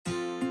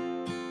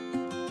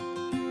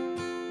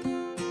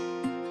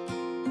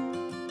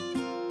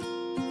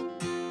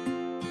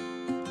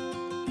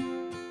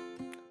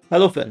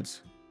Hello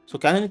friends, so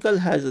Canonical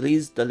has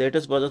released the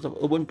latest version of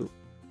Ubuntu,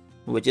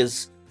 which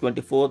is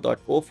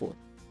 24.04,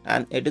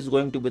 and it is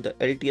going to be the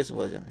LTS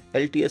version.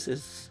 LTS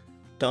is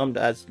termed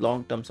as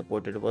long-term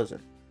supported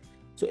version.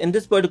 So in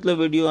this particular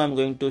video, I'm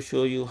going to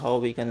show you how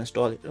we can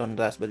install it on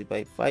Raspberry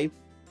Pi 5,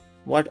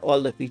 what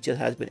all the features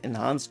has been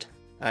enhanced,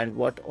 and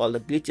what all the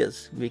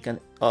glitches we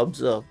can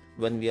observe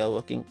when we are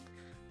working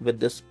with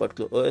this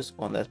particular OS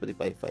on Raspberry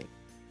Pi 5.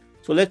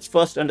 So let's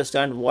first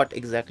understand what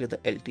exactly the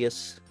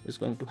LTS is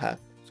going to have.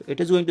 So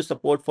it is going to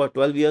support for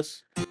 12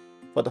 years.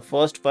 For the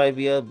first 5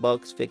 year,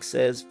 bugs,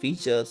 fixes,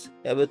 features,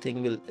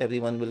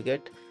 everyone will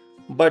get.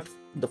 But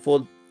the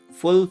full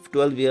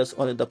 12 years,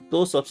 only the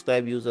pro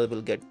subscribe user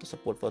will get the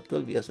support for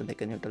 12 years and they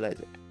can utilize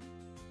it.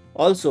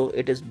 Also,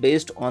 it is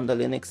based on the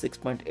Linux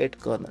 6.8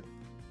 kernel,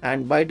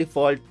 and by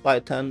default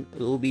Python,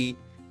 Ruby,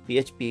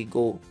 PHP,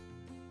 Go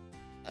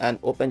and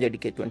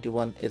OpenJDK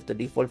 21 is the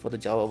default for the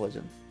Java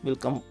version. Will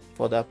come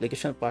for the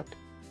application part.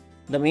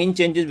 The main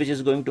changes which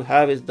is going to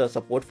have is the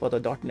support for the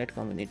 .NET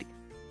community.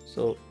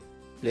 So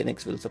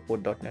Linux will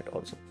support .NET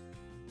also.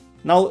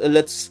 Now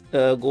let's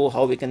go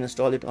how we can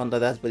install it on the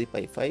Raspberry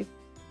Pi 5.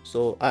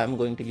 So I am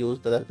going to use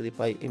the Raspberry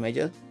Pi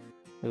imager.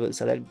 We will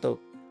select the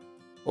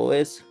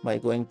OS by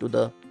going to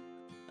the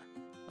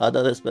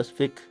other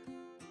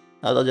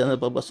general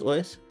purpose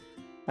OS,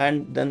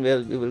 and then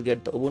where we will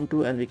get the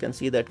Ubuntu, and we can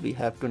see that we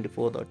have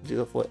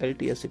 24.04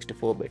 LTS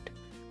 64-bit.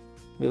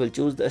 We will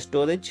choose the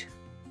storage.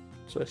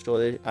 So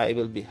storage, I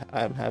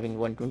am having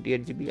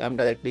 128 GB. I'm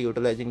directly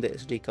utilizing the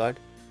SD card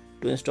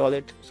to install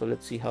it. So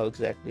let's see how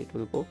exactly it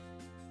will go.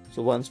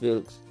 So once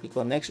we'll click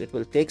on next, it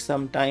will take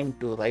some time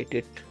to write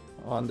it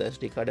on the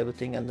SD card,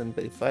 everything, and then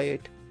verify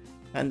it,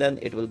 and then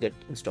it will get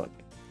installed.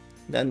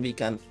 Then we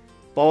can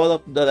power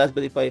up the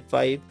Raspberry Pi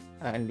 5,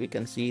 and we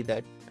can see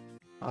that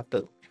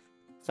after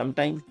some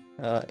time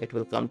it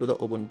will come to the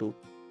Ubuntu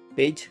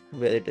page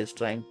where it is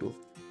trying to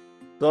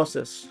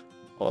process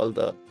all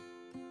the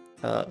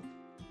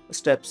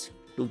steps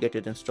to get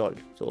it installed.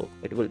 So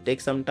it will take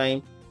some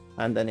time,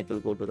 and then it will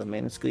go to the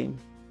main screen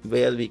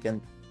where we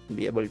can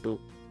be able to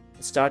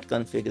start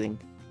configuring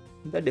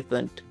the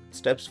different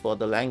steps for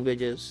the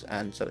languages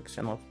and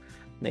selection of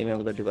name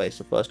of the device.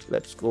 So first,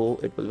 let's go.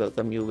 It will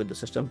welcome you with the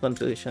system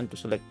configuration to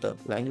select the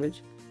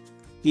language,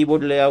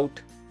 keyboard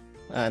layout,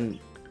 and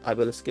I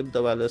will skip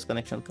the wireless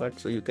connection part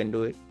so you can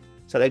do it.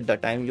 Select the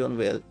time zone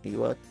where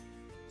you are,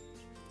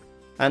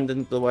 and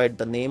then provide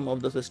the name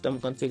of the system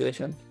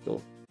configuration.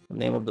 So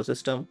name of the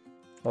system,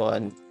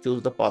 and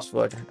choose the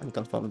password and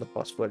confirm the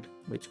password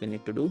which we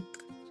need to do.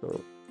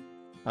 So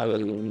I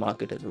will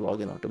mark it as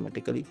login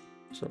automatically.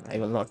 So I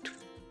will not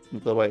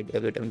provide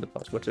every time the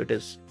password. So it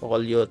is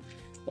all your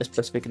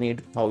specific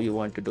need how you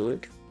want to do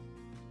it.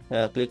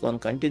 Click on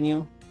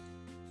continue.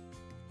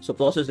 So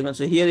processing.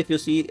 So here if you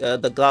see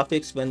the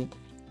graphics when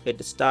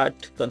it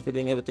start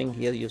configuring everything,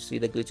 here you see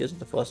the glitches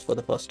for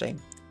the first time.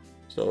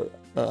 So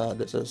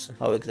this is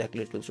how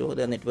exactly it will show.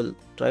 Then it will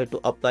try to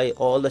apply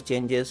all the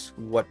changes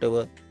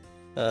whatever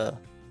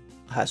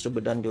has to be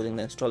done during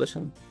the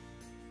installation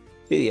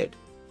period.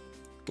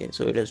 Okay,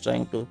 so it is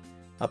trying to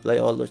apply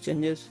all those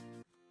changes.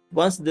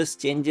 Once these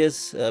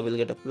changes will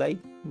get applied,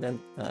 then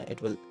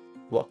it will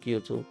walk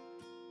you through,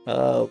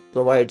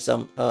 provide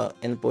some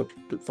input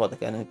for the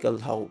Canonical,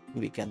 how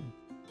we can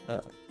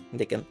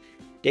they can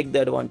take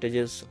the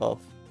advantages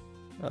of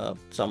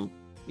some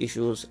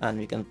issues, and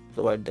we can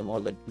provide them all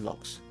the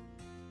logs.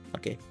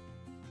 Okay,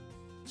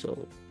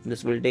 so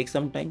this will take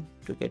some time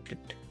to get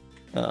it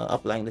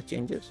applying the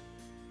changes.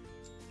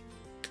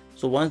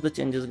 So once the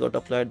changes got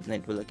applied, then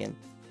it will again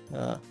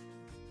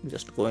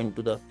just go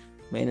into the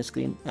main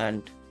screen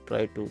and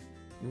try to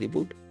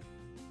reboot,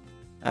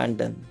 and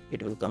then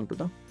it will come to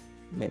the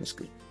main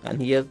screen,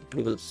 and here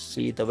we will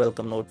see the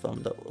welcome note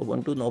from the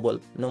Ubuntu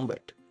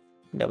Numbet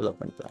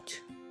development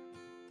branch.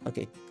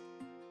 Okay,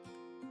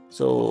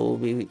 so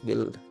we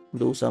will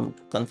do some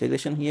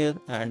configuration here,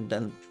 and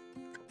then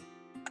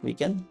we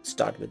can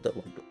start with the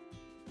Ubuntu.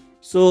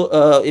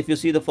 So if you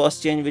see the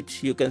first change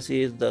which you can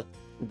see is the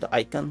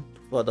icon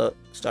for the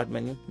start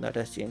menu that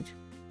has changed,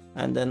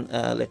 and then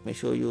let me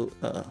show you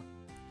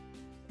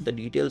the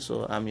details.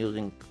 So I'm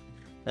using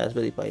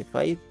Raspberry Pi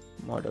 5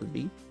 model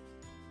B,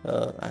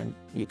 and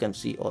you can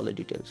see all the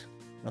details.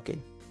 Okay,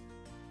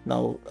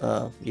 now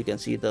you can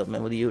see the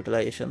memory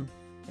utilization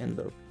in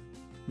the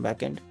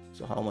backend,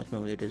 so how much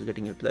memory it is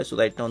getting utilized. So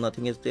right now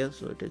nothing is there,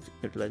 so it is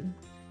utilizing.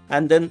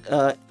 And then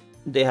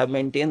they have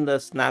maintained the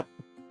snap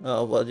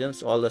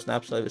versions, all the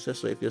snap services.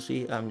 So if you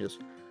see, I'm just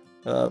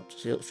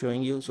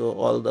showing you, so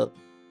all the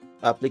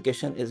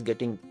application is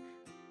getting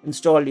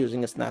installed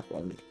using a snap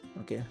only.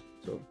 Okay,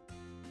 so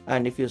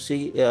and if you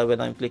see when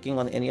I'm clicking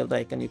on any of the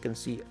icon, you can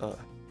see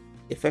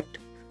effect,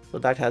 so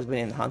that has been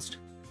enhanced.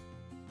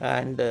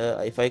 And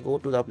if I go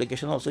to the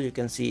application also, you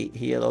can see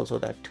here also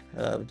that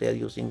they are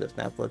using the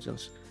snap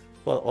versions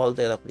for all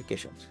their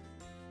applications.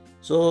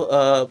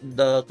 So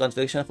the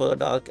configuration for the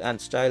dark and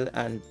style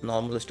and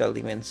normal style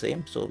remains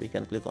same, so we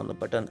can click on the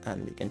button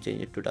and we can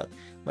change it to dark.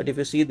 But if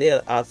you see,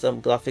 there are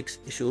some graphics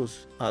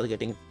issues are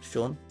getting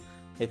shown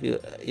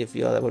if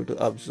you are able to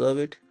observe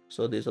it.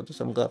 So these are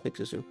some graphics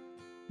issue.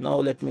 Now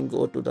let me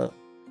go to the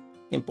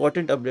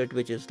important update,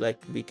 which is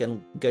like we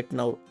can get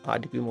now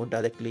RDP mode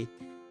directly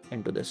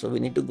into this. So we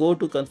need to go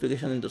to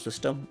configuration in the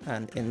system,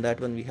 and in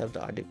that one we have the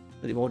RDP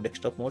remote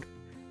desktop mode.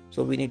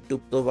 So we need to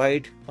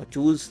provide or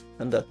choose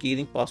the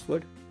keyring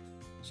password.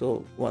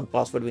 So one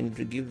password we need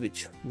to give,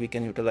 which we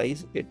can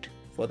utilize it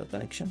for the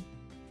connection.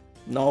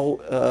 Now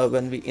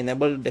when we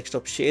enable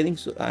desktop sharing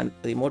and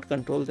remote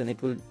control, then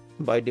it will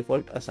by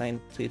default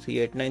assign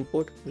 3389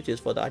 port, which is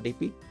for the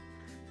RDP.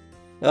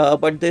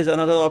 But there's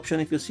another option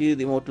if you see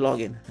remote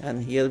login,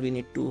 and here we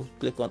need to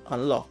click on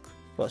unlock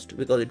first,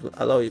 because it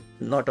will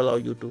not allow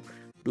you to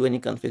do any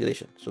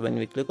configuration. So when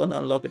we click on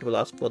unlock, it will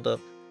ask for the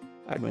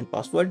admin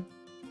password,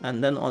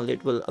 and then only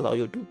it will allow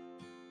you to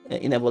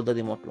enable the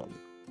remote login.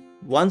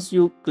 Once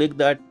you click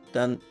that,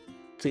 then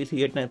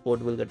 3389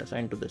 port will get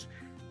assigned to this.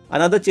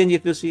 Another change,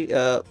 if you see,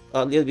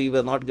 earlier we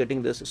were not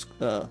getting this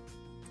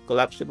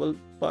collapsible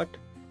part.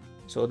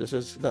 So this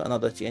is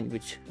another change,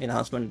 which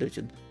enhancement which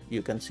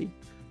you can see.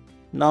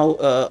 Now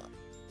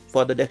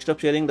for the desktop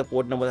sharing, the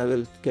port number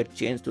will get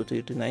changed to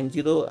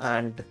 3390,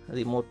 and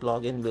remote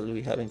login will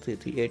be having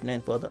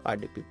 3389 for the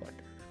RDP part.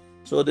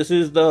 So this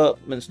is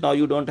means now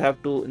you don't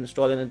have to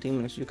install anything,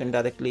 means you can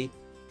directly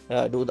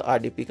do the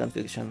RDP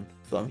configuration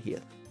from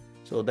here.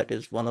 So that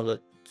is one of the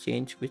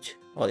change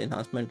or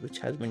enhancement which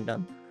has been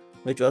done,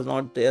 which was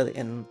not there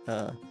in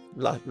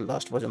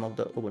last version of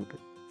the Ubuntu.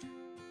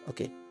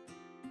 Okay,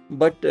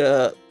 but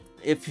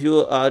if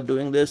you are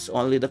doing this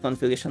only the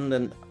configuration,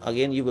 then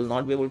again you will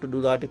not be able to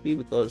do the RDP,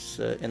 because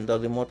in the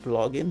remote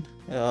login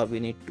we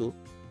need to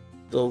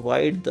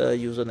provide the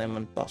username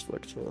and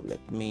password. So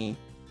let me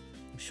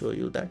show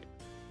you that.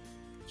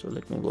 So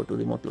let me go to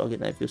remote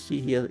login. If you see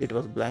here, it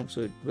was blank,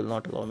 so it will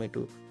not allow me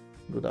to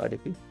do the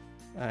RDP.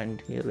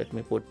 And here let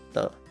me put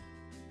the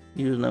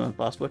username and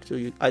password.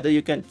 So either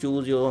you can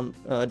choose your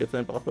own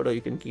different password, or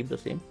you can keep the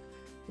same.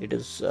 It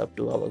is up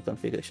to our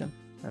configuration.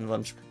 And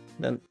once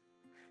then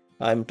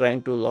I'm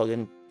trying to log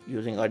in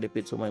using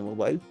RDP through my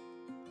mobile,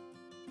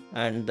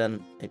 and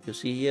then if you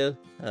see here,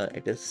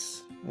 it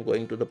is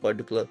going to the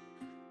particular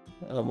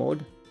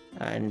mode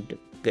and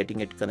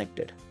getting it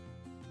connected.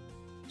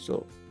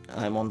 So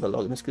I'm on the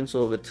login screen.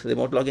 So with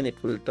remote login, it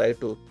will try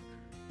to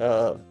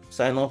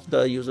sign off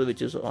the user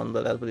which is on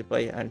the Raspberry Pi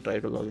and try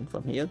to log in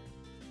from here.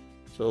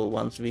 So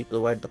once we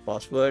provide the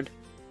password,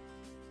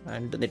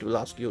 and then it will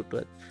ask you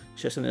to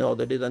session is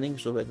already running,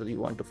 so whether you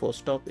want to force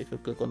stop. If you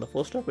click on the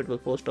force stop, it will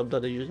force stop the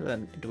other user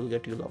and it will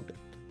get you logged in.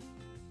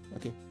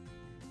 Okay,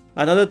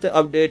 another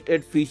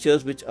updated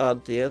features which are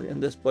there in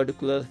this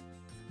particular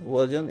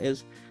version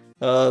is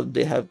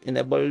they have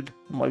enabled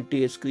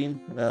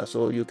multi-screen.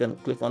 So you can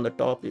click on the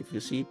top. If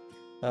you see,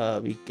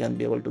 we can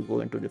be able to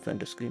go into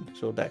different screens,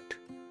 so that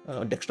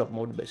desktop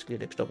mode, basically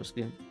desktop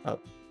screen are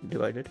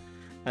divided,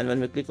 and when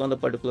we click on the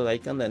particular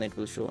icon, then it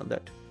will show on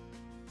that.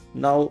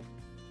 Now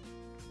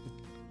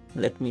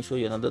let me show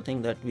you another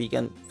thing, that we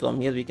can from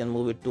here we can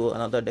move it to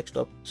another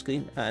desktop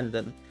screen, and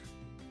then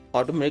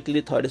automatically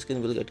third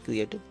screen will get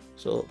created.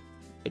 So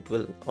it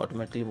will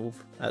automatically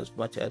move as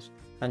much as,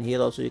 and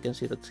here also you can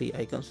see the 3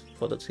 icons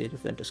for the 3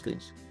 different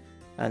screens,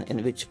 and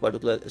in which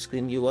particular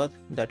screen you are,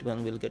 that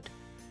one will get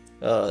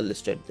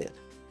listed there.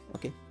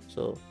 Okay,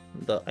 so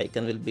the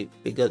icon will be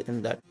bigger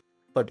in that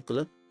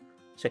particular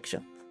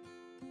section,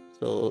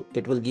 so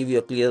it will give you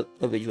a clear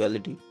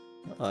visuality,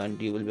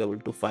 and you will be able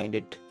to find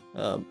it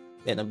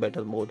in a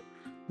better mode,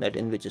 that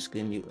in which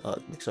screen you are,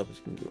 desktop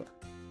screen you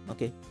are.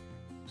 Okay,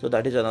 so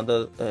that is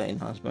another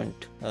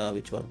enhancement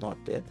which was not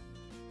there.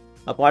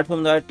 Apart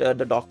from that,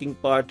 the docking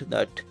part,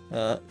 that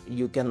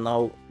you can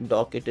now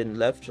dock it in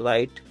left,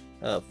 right,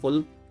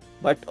 full,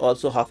 but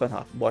also half and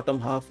half, bottom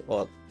half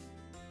or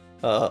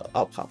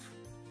up half.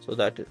 So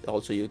that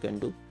also you can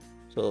do.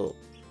 So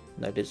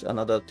that is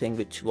another thing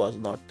which was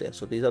not there.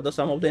 So these are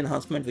some of the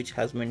enhancement which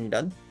has been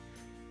done,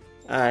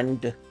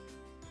 and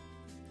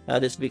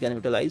this we can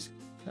utilize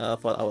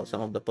for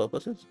some of the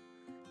purposes.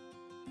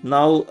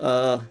 Now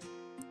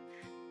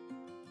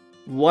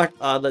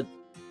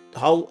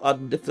how are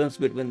the difference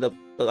between the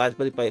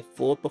Raspberry Pi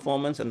 4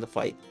 performance and the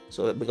 5?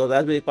 So because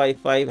Raspberry Pi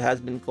 5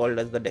 has been called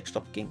as the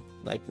desktop king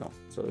right now,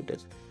 so it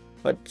is.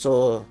 But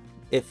so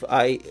if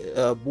I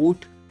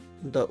boot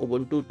the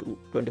Ubuntu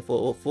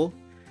 24.04,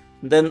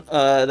 then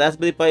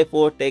Raspberry Pi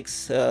 4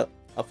 takes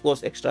of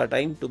course extra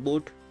time to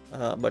boot,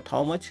 but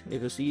how much?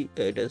 If you see,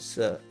 it is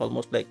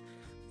almost like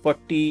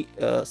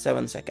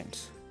 47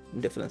 seconds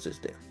difference is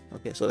there.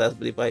 Okay, so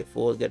Raspberry Pi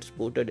 4 gets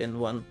booted in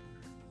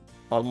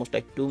almost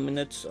like 2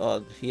 minutes,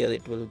 or here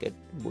it will get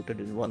booted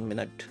in 1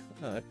 minute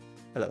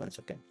 11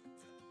 seconds.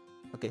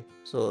 Okay,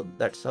 so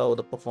that's how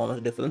the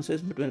performance difference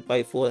is between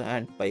Pi 4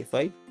 and Pi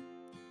 5.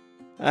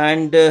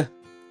 And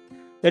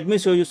let me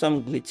show you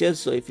some glitches.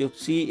 So if you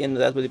see in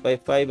Raspberry Pi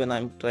 5, when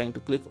I'm trying to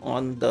click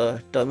on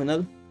the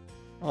terminal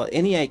or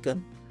any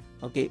icon,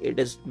 okay, it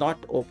is not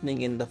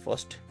opening in the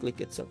first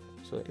click itself.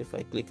 So if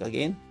I click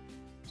again,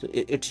 so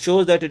it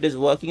shows that it is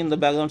working in the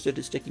background, so it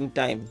is taking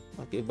time.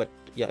 Okay, but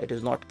yeah, it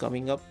is not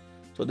coming up.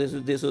 So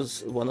this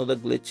is one of the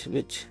glitch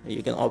which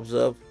you can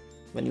observe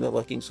when you are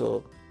working.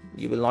 So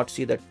you will not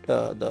see that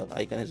the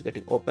icon is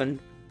getting opened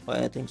or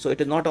anything. So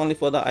it is not only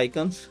for the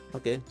icons,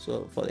 okay,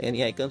 so for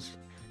any icons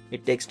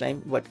it takes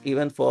time, but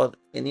even for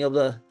any of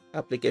the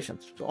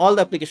applications, so all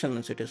the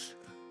applications, it is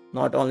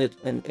not only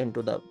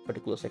into the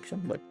particular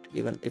section, but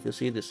even if you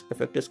see this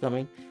effect is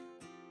coming,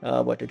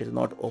 but it is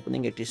not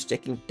opening, it is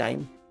taking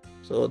time.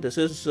 So this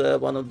is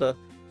one of the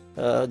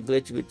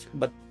glitch which,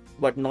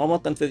 but normal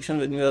configuration,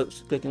 when you are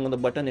clicking on the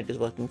button, it is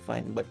working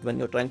fine. But when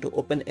you're trying to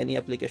open any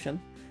application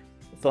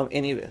from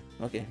anywhere,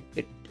 okay,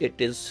 it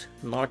is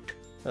not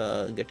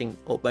getting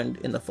opened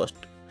in the first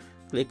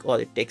click,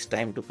 or it takes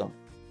time to come.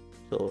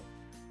 So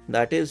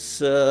that is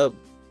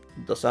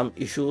the some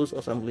issues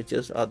or some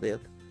glitches are there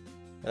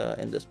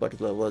in this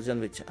particular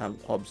version which I'm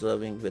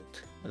observing with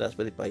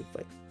Raspberry Pi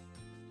 5.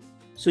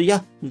 So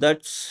yeah,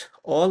 that's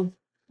all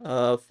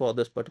for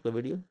this particular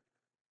video.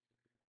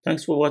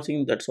 Thanks for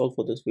watching. That's all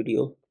for this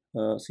video.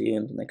 See you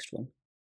in the next one.